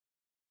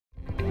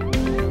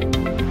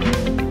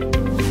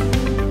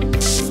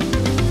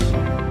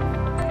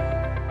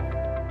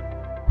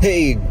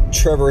Hey,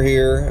 Trevor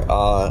here.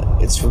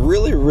 It's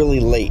really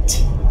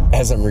late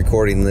as I'm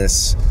recording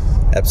this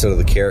episode of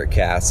the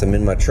CarrotCast. I'm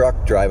in my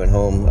truck driving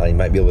home. You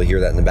might be able to hear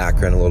that in the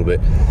background a little bit.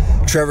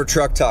 Trevor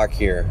Truck Talk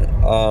here.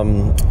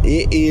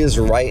 It is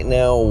right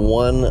now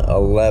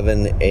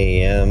 1:11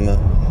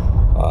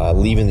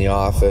 a.m. Leaving the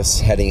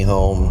office, heading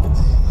home.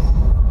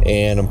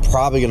 And I'm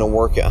probably going to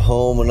work at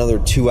home another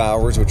 2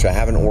 hours, which I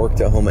haven't worked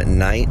at home at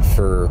night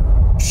for,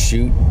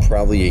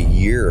 probably a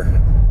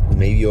year.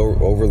 Maybe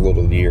over a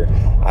little year.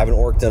 I haven't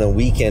worked on a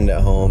weekend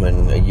at home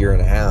in a year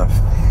and a half.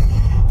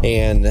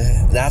 And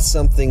that's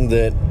something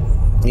that,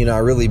 I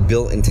really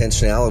built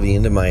intentionality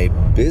into my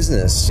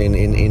business and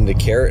into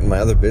Carrot and my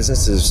other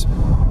businesses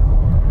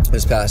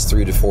this past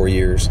 3 to 4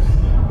 years,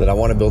 that I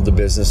want to build the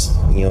business,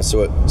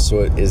 so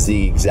it is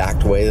the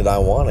exact way that I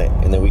want it,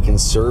 and that we can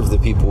serve the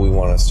people we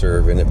want to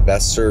serve, and it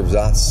best serves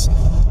us,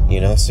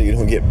 so you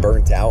don't get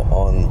burnt out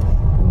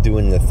on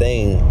doing the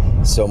thing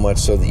so much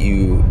so that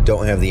you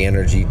don't have the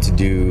energy to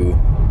do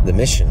the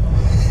mission.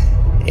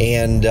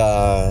 And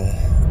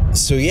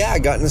I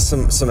got into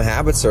some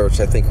habits there, which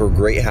I think were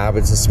great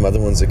habits, and some other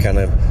ones that kind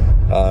of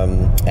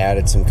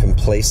added some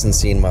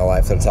complacency in my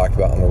life that I talked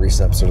about on a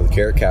recent episode of the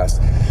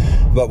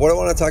CarrotCast. But what I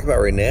want to talk about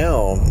right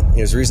now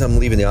is the reason I'm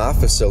leaving the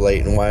office so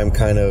late, and why I'm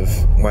kind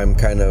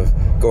of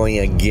going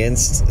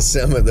against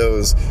some of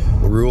those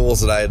rules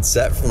that I had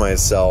set for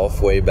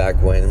myself way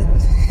back when.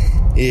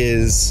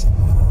 Is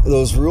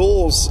those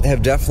rules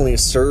have definitely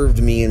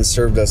served me and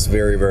served us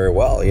very, very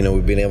well.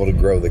 We've been able to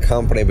grow the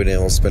company, been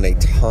able to spend a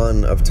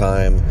ton of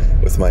time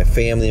with my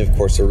family. Of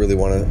course, I really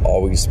want to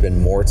always spend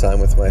more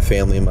time with my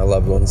family and my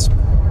loved ones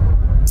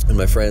and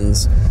my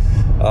friends.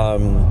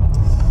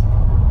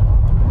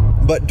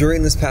 But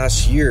during this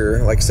past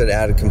year, like I said,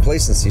 added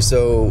complacency.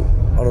 So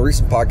on a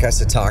recent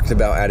podcast, I talked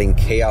about adding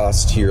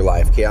chaos to your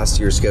life, chaos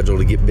to your schedule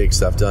to get big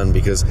stuff done,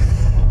 because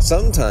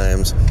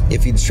sometimes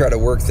if you try to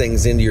work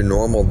things into your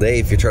normal day,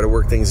 if you try to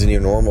work things into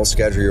your normal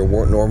schedule, your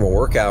normal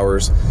work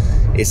hours,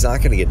 it's not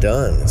going to get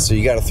done. So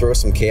you got to throw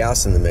some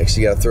chaos in the mix.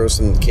 You got to throw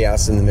some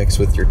chaos in the mix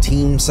with your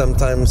team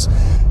sometimes,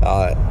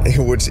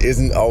 which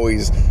isn't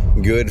always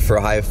good for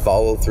high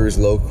follow-throughs,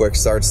 low quick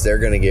starts. They're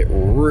going to get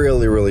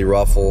really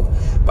ruffled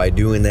by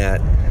doing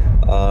that.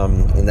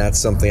 And that's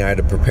something I had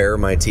to prepare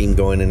my team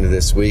going into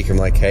this week. I'm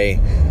like, hey,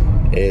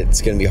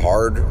 it's going to be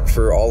hard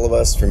for all of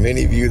us, for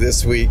many of you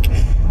this week.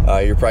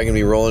 You're probably going to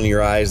be rolling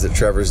your eyes that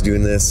Trevor's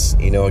doing this,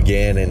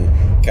 again,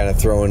 and kind of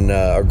throwing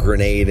a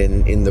grenade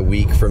in the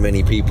week for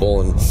many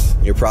people.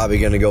 And you're probably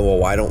going to go, well,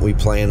 why don't we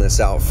plan this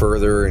out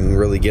further and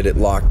really get it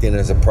locked in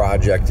as a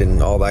project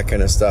and all that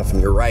kind of stuff?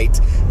 And you're right,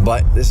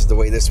 but this is the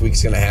way this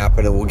week's going to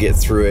happen, and we'll get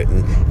through it,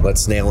 and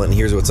let's nail it, and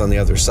here's what's on the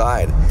other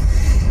side.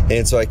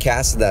 And so I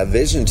casted that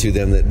vision to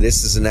them, that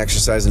this is an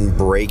exercise in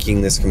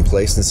breaking this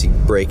complacency,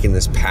 breaking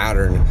this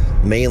pattern,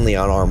 mainly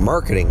on our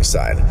marketing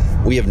side.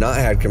 We have not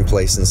had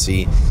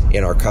complacency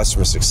in our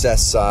customer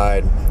success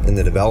side, in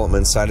the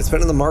development side. It's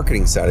been on the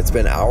marketing side. It's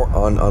been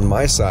on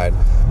my side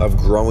of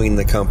growing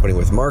the company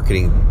with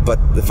marketing.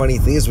 But the funny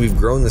thing is, we've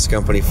grown this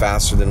company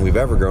faster than we've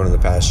ever grown in the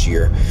past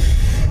year.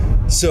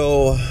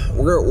 So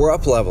we're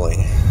up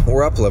leveling.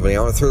 We're up leveling. I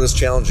want to throw this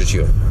challenge at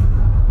you.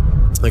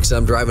 Like I said,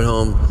 I'm driving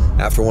home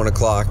after 1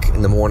 o'clock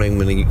in the morning. I'm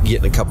going to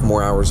get in a couple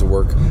more hours of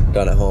work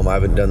done at home. I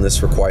haven't done this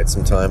for quite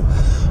some time.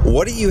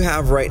 What do you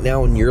have right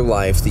now in your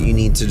life that you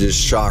need to just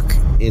shock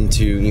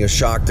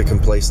the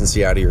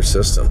complacency out of your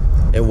system?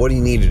 And what do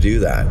you need to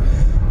do that?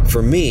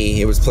 For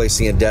me, it was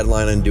placing a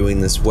deadline on doing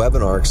this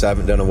webinar, because I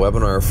haven't done a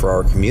webinar for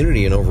our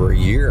community in over a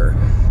year,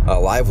 a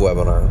live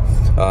webinar,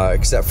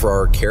 except for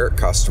our Carrot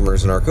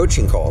customers and our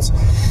coaching calls.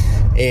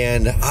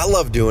 And I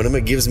love doing them.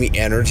 It gives me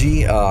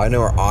energy. I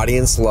know our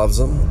audience loves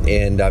them,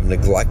 and I've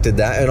neglected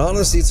that. And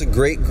honestly, it's a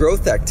great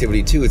growth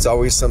activity too. It's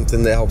always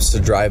something that helps to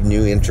drive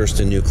new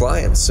interest and new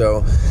clients.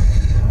 So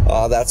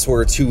that's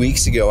where 2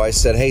 weeks ago I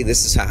said, hey,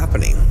 this is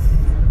happening.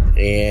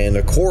 And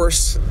of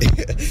course,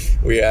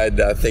 we had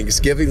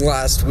Thanksgiving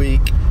last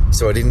week,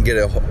 so I didn't get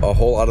a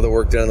whole lot of the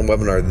work done on the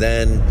webinar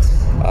then.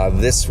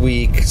 This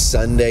week,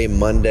 Sunday,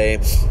 Monday,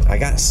 I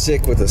got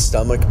sick with a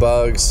stomach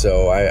bug,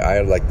 so I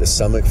had like the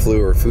stomach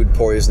flu or food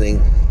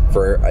poisoning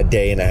for a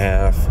day and a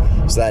half.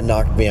 So that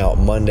knocked me out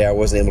Monday. I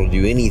wasn't able to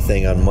do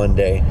anything on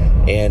Monday,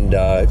 and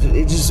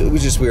it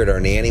was just weird. Our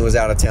nanny was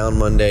out of town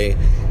Monday,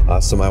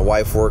 so my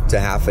wife worked a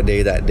half a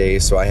day that day,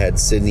 so I had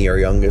Sydney, our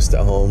youngest,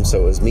 at home.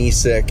 So it was me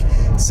sick,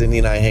 Sydney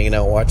and I hanging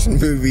out watching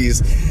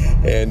movies,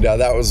 and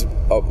that was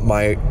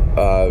my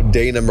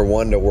day number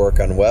 1 to work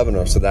on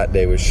webinar. So that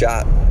day was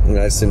shot, and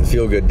I just didn't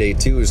feel good. Day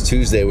 2 was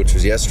Tuesday, which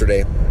was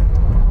yesterday,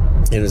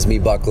 and it was me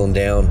buckling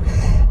down,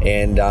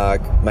 and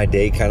my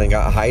day kind of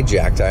got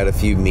hijacked. I had a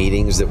few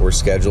meetings that were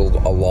scheduled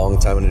a long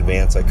time in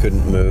advance. I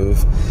couldn't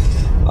move.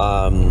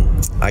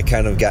 I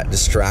kind of got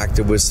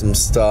distracted with some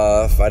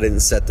stuff. I didn't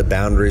set the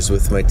boundaries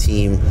with my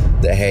team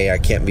that, hey, I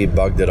can't be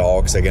bugged at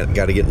all because I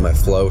got to get in my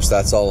flow. So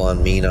that's all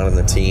on me, not on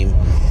the team.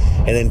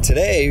 And then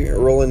today,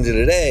 roll into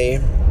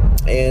today,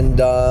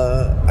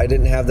 I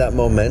didn't have that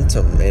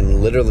momentum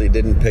and literally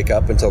didn't pick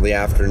up until the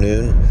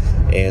afternoon.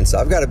 And so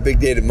I've got a big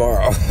day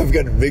tomorrow. I've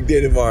got a big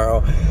day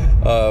tomorrow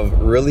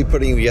of really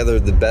putting together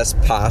the best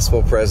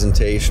possible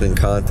presentation and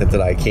content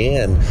that I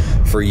can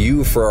for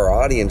you, for our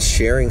audience,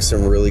 sharing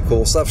some really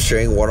cool stuff,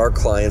 sharing what our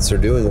clients are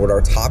doing, what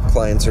our top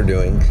clients are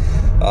doing.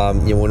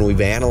 When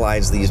we've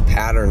analyzed these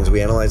patterns,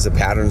 we analyze the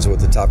patterns of what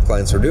the top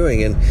clients are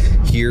doing, and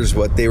here's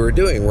what they were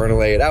doing. We're going to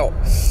lay it out.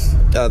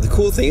 The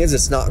cool thing is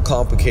it's not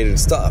complicated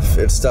stuff.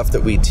 It's stuff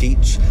that we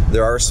teach.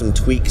 There are some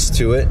tweaks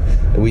to it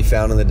that we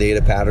found in the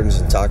data patterns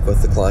and talk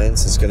with the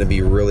clients. It's going to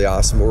be really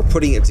awesome. We're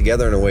putting it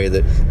together in a way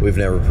that we've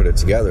never put it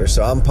together.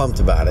 So I'm pumped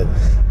about it.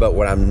 But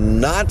what I'm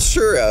not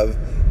sure of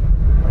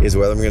is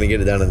whether I'm going to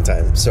get it done in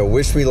time. So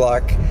wish me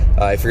luck.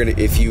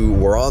 If you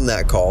were on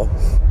that call,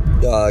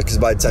 because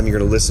by the time you're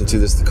going to listen to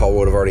this, the call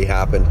would have already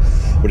happened.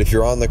 But if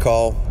you're on the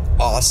call,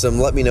 awesome.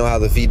 Let me know how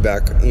the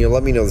feedback,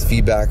 let me know the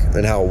feedback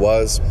and how it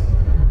was.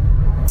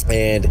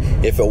 And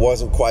if it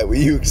wasn't quite what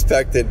you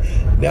expected,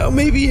 now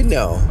maybe you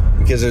know,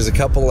 because there's a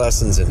couple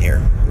lessons in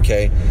here,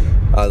 okay?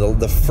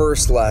 The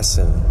first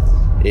lesson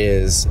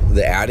is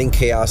the adding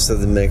chaos to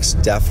the mix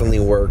definitely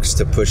works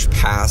to push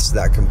past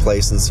that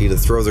complacency, to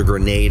throw the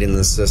grenade in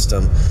the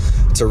system,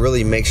 to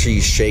really make sure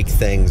you shake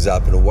things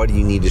up. And what do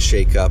you need to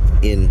shake up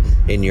in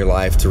your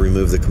life to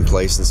remove the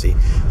complacency?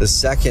 The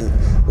second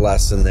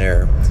lesson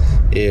there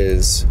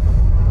is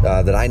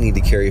that I need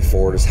to carry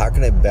forward is how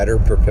can I better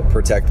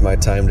protect my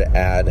time to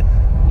add,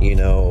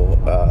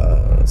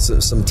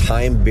 some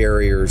time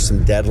barriers,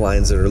 some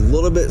deadlines that are a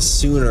little bit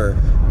sooner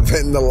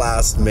than the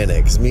last minute.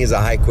 Because me as a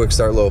high quick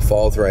start, low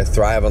follow through, I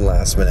thrive on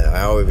last minute.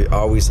 I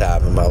always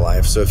have in my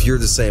life. So if you're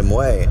the same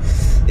way,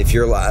 if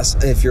you're a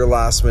last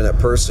minute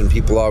person,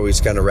 people always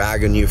kind of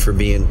rag on you for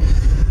being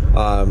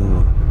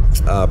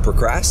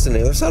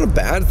procrastinating. That's not a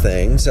bad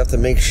thing. You just have to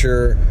make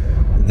sure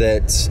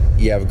that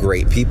you have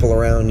great people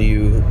around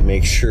you,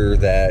 make sure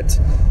that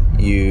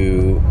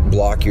you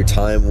block your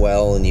time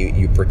well and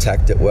you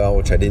protect it well,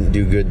 which I didn't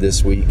do good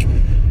this week.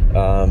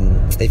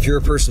 If you're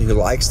a person who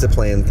likes to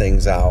plan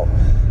things out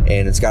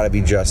and it's got to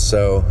be just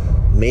so,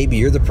 maybe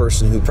you're the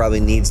person who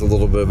probably needs a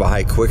little bit of a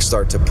high quick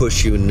start to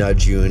push you and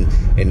nudge you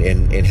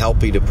and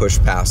help you to push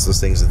past those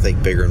things and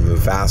think bigger and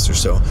move faster.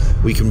 So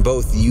we can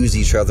both use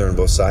each other on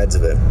both sides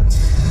of it.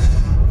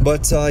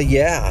 But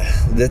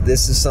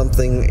this is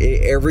something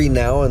every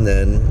now and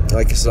then,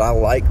 like I said, I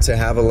like to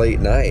have a late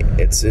night.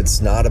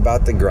 It's not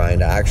about the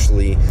grind. I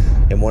actually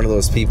am one of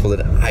those people that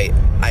I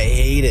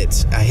hate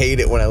it. I hate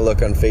it when I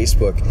look on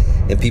Facebook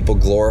and people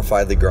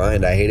glorify the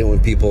grind. I hate it when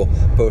people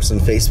post on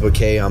Facebook,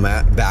 hey, I'm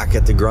back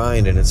at the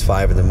grind, and it's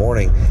 5 a.m.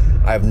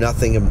 I have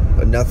nothing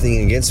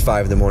against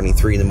 5 a.m,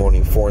 3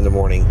 a.m, 4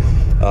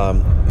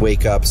 a.m,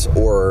 wake ups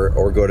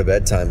or go to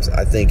bed times.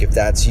 I think if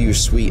that's you,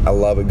 sweet, I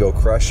love it, go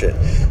crush it.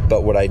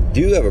 But what I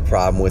do have a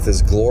problem with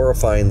is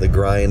glorifying the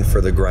grind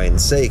for the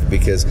grind's sake,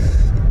 because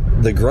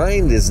the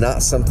grind is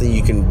not something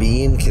you can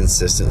be in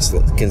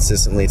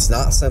consistently. It's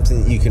not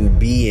something that you can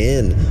be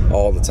in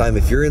all the time.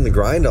 If you're in the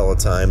grind all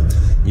the time,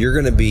 you're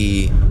going to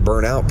be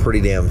burnt out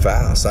pretty damn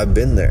fast. I've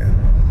been there.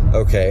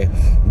 Okay,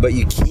 but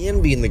you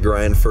can be in the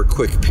grind for a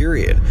quick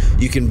period.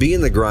 You can be in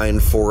the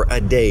grind for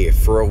a day,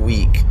 for a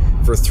week,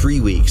 for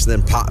 3 weeks, and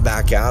then pop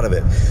back out of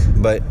it.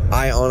 But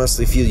I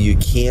honestly feel you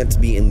can't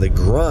be in the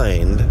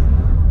grind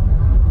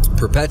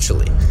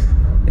perpetually.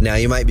 Now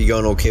you might be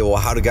going, okay, well,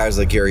 how do guys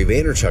like Gary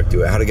Vaynerchuk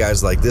do it? How do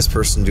guys like this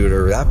person do it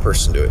or that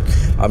person do it?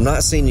 I'm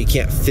not saying you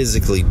can't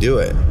physically do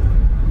it.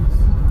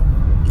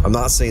 I'm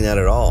not saying that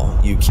at all.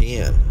 You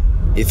can.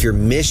 If your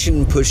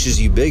mission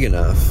pushes you big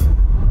enough,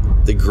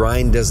 the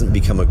grind doesn't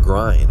become a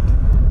grind.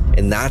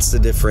 And that's the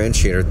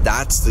differentiator.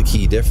 That's the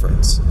key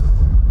difference.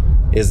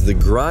 Is the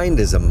grind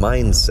is a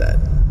mindset.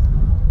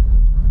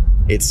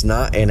 It's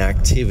not an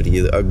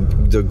activity.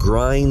 The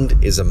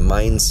grind is a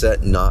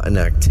mindset, not an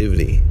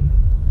activity.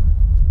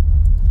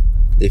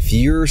 If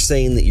you're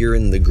saying that you're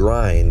in the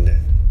grind,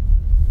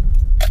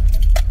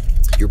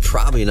 you're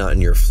probably not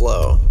in your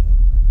flow.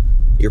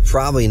 You're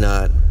probably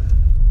not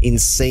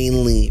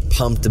insanely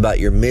pumped about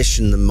your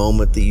mission the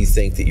moment that you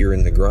think that you're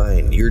in the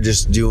grind.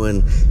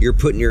 You're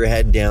putting your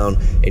head down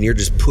and you're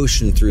just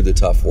pushing through the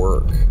tough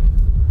work.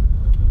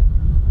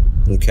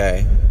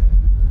 Okay?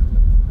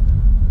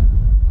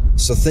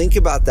 So think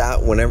about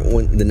that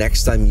when the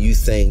next time you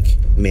think,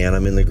 man,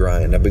 I'm in the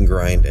grind. I've been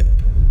grinding.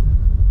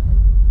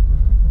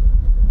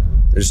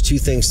 There's two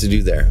things to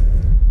do there.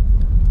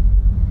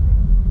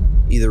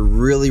 Either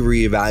really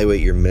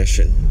reevaluate your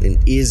mission, and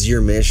is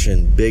your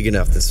mission big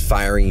enough that's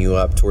firing you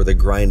up to where the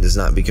grind does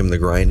not become the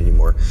grind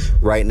anymore?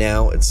 Right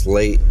now, it's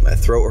late, my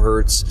throat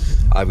hurts,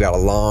 I've got a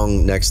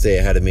long next day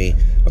ahead of me,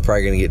 I'm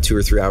probably going to get 2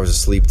 or 3 hours of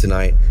sleep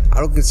tonight. I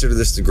don't consider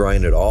this the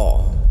grind at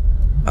all.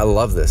 I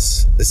love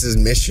this. This is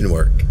mission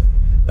work,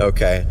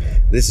 okay?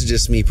 This is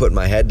just me putting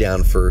my head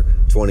down for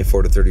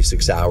 24 to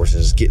 36 hours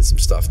and just getting some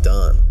stuff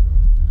done.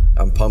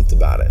 I'm pumped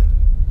about it.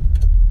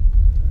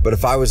 But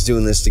if I was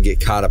doing this to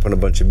get caught up on a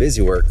bunch of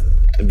busy work,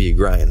 it'd be a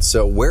grind.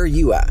 So where are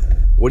you at?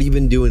 What have you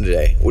been doing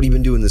today? What have you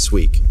been doing this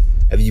week?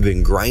 Have you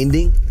been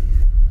grinding?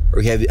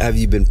 or have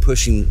you been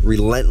pushing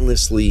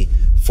relentlessly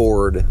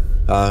forward,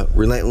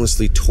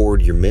 relentlessly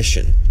toward your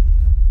mission?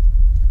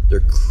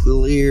 They're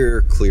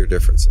clear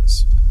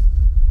differences.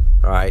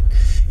 All right.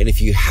 And if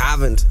you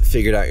haven't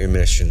figured out your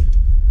mission,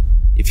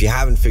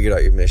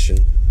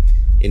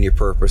 and your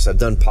purpose, I've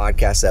done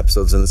podcast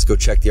episodes, and let's go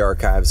check the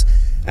archives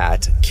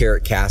at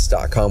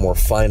CarrotCast.com or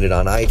find it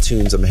on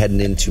iTunes. I'm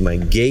heading into my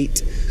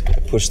gate.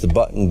 Push the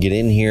button, get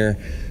in here,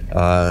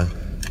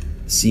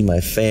 see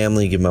my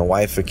family, give my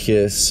wife a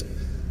kiss.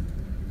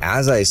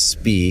 As I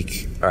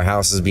speak, our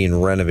house is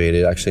being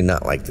renovated. Actually,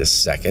 not like this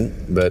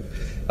second, but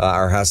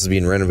our house is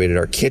being renovated.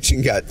 Our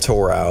kitchen got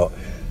tore out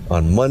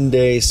on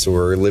Monday, so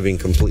we're living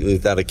completely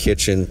without a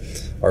kitchen.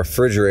 Our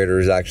refrigerator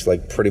is actually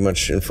like pretty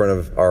much in front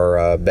of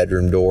our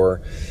bedroom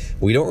door.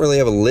 We don't really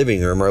have a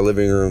living room. Our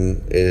living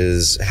room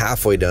is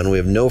halfway done. We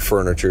have no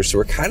furniture, so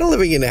we're kind of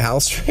living in a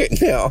house right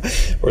now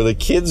where the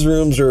kids'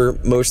 rooms are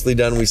mostly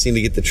done. We seem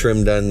to get the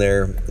trim done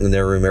there in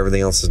their room.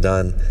 Everything else is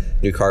done.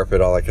 New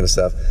carpet, all that kind of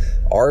stuff.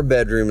 Our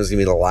bedroom is going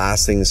to be the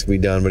last thing that's going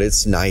to be done, but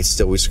it's nice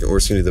still. We're just going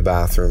to do the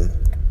bathroom.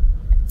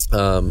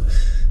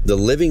 The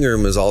living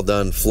room is all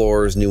done.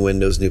 Floors, new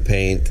windows, new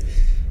paint.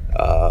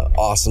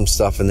 Awesome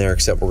stuff in there,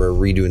 except we're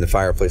redoing the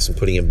fireplace and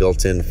putting it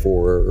built in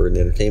for an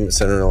entertainment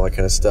center and all that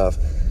kind of stuff.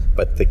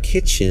 But the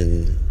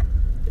kitchen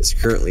is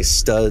currently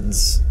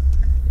studs,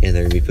 and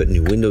they're going to be putting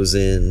new windows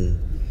in,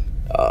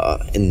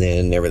 and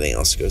then everything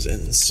else goes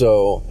in.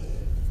 So,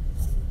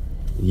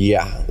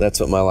 yeah, that's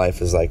what my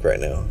life is like right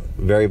now.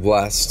 Very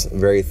blessed,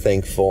 very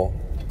thankful,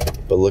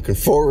 but looking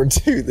forward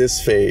to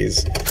this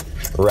phase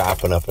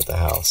wrapping up at the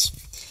house.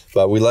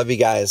 But we love you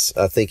guys.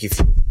 Thank you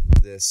for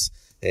this.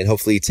 And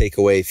hopefully you take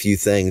away a few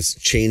things.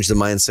 Change the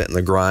mindset and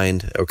the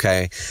grind,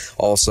 okay?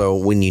 Also,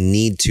 when you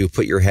need to,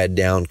 put your head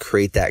down,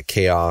 create that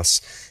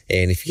chaos.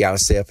 And if you got to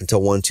stay up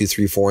until 1, 2,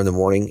 3, 4 in the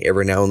morning,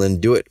 every now and then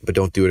do it. But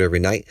don't do it every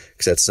night,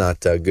 because that's not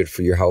good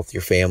for your health,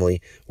 your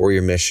family, or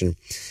your mission,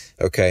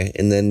 okay?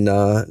 And then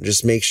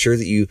just make sure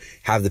that you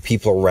have the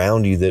people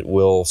around you that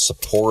will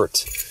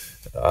support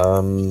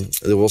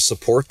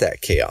that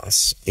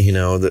chaos,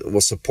 that will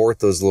support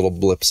those little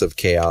blips of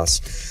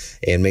chaos.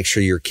 And make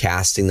sure you're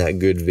casting that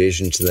good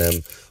vision to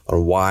them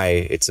on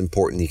why it's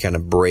important you kind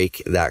of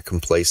break that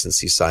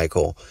complacency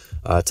cycle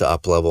to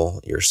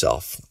up-level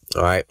yourself.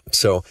 All right.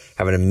 So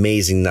have an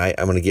amazing night.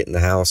 I'm going to get in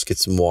the house, get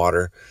some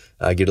water,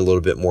 get a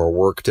little bit more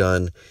work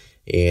done,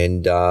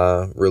 and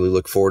really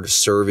look forward to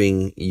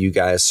serving you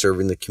guys,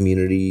 serving the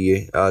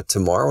community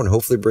tomorrow, and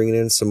hopefully bringing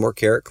in some more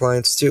Carrot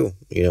clients too.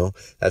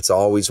 That's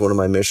always one of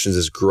my missions,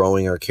 is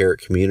growing our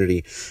Carrot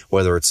community,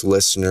 whether it's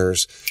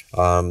listeners,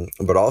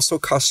 but also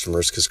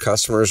customers, because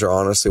customers are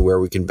honestly where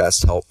we can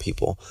best help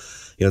people.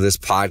 This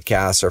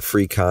podcast, our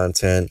free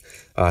content,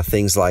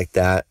 things like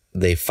that,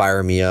 they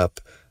fire me up.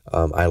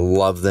 I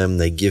love them.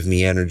 They give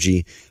me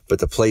energy. But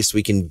the place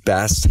we can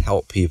best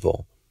help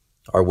people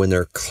are when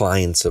they're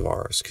clients of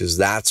ours, because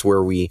that's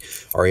where we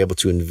are able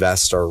to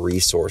invest our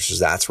resources.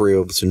 That's where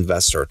we're able to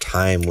invest our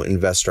time,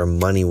 invest our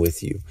money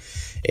with you.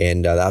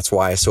 And that's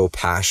why I so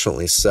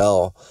passionately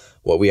sell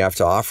what we have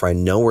to offer. I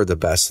know we're the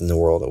best in the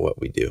world at what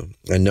we do.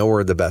 I know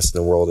we're the best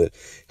in the world at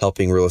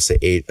helping real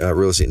estate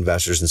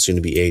investors and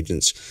soon-to-be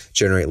agents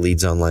generate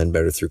leads online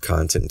better through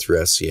content,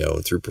 through SEO,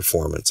 and through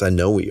performance. I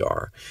know we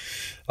are.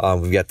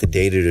 We've got the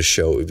data to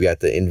show. We've got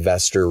the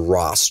investor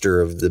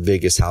roster of the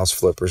biggest house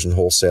flippers and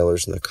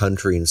wholesalers in the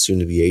country and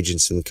soon-to-be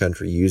agents in the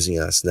country using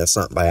us. And that's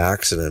not by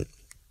accident.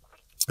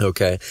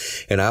 Okay.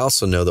 And I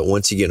also know that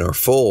once you get in our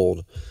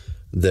fold,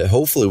 that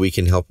hopefully we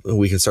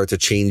can start to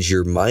change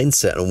your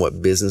mindset on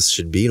what business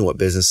should be and what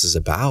business is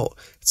about.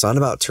 It's not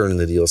about turning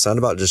the deal. It's not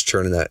about just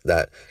turning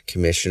that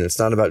commission. It's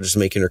not about just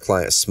making your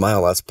client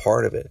smile. That's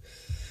part of it.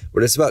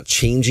 But it's about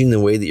changing the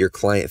way that your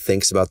client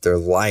thinks about their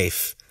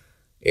life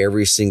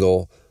every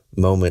single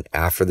moment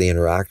after they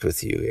interact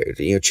with you.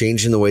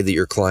 Changing the way that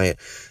your client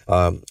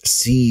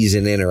sees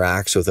and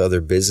interacts with other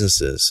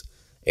businesses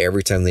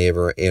every time they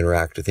ever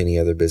interact with any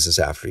other business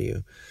after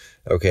you.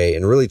 Okay.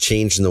 And really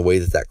changing the way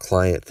that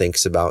client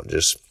thinks about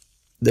just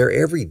their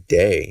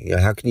everyday.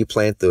 How can you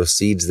plant those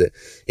seeds that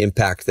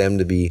impact them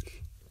to be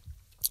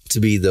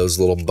those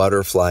little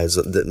butterflies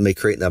that may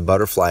create that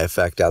butterfly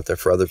effect out there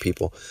for other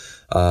people,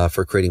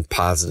 for creating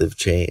positive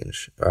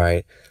change. All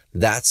right.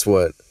 That's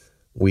what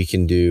we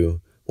can do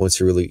once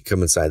you really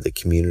come inside the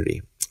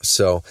community.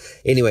 So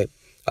anyway,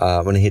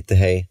 I'm going to hit the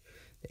hay,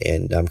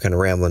 and I'm kind of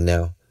rambling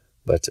now,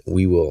 but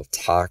we will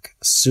talk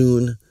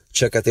soon.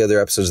 Check out the other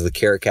episodes of the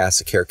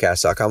CarrotCast at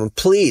CarrotCast.com. And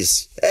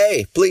please,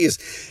 it's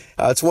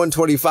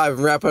 1:25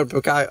 and wrapping up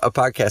a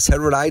podcast. Head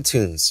over to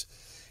iTunes.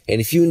 And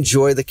if you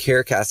enjoy the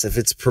CarrotCast, if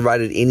it's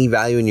provided any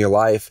value in your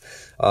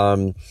life,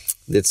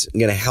 that's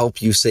going to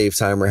help you save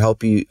time or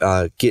help you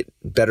get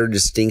better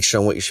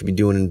distinction on what you should be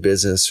doing in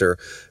business or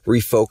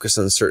refocus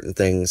on certain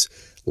things,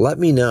 let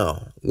me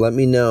know. Let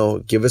me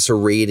know. Give us a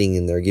rating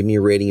in there. Give me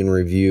a rating and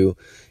review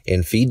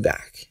and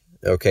feedback.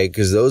 Okay.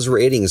 Because those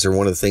ratings are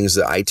one of the things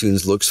that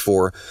iTunes looks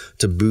for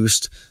to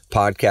boost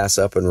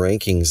podcasts up in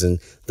rankings. And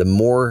the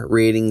more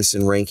ratings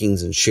and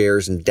rankings and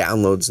shares and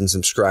downloads and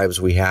subscribes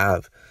we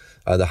have,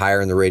 the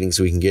higher in the ratings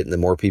we can get and the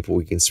more people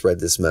we can spread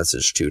this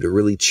message to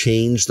really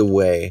change the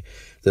way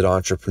that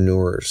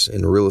entrepreneurs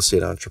and real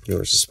estate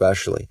entrepreneurs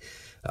especially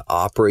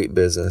operate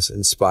business,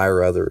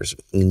 inspire others,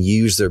 and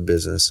use their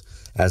business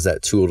as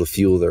that tool to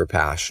fuel their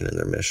passion and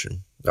their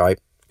mission. All right.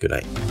 Good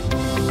night.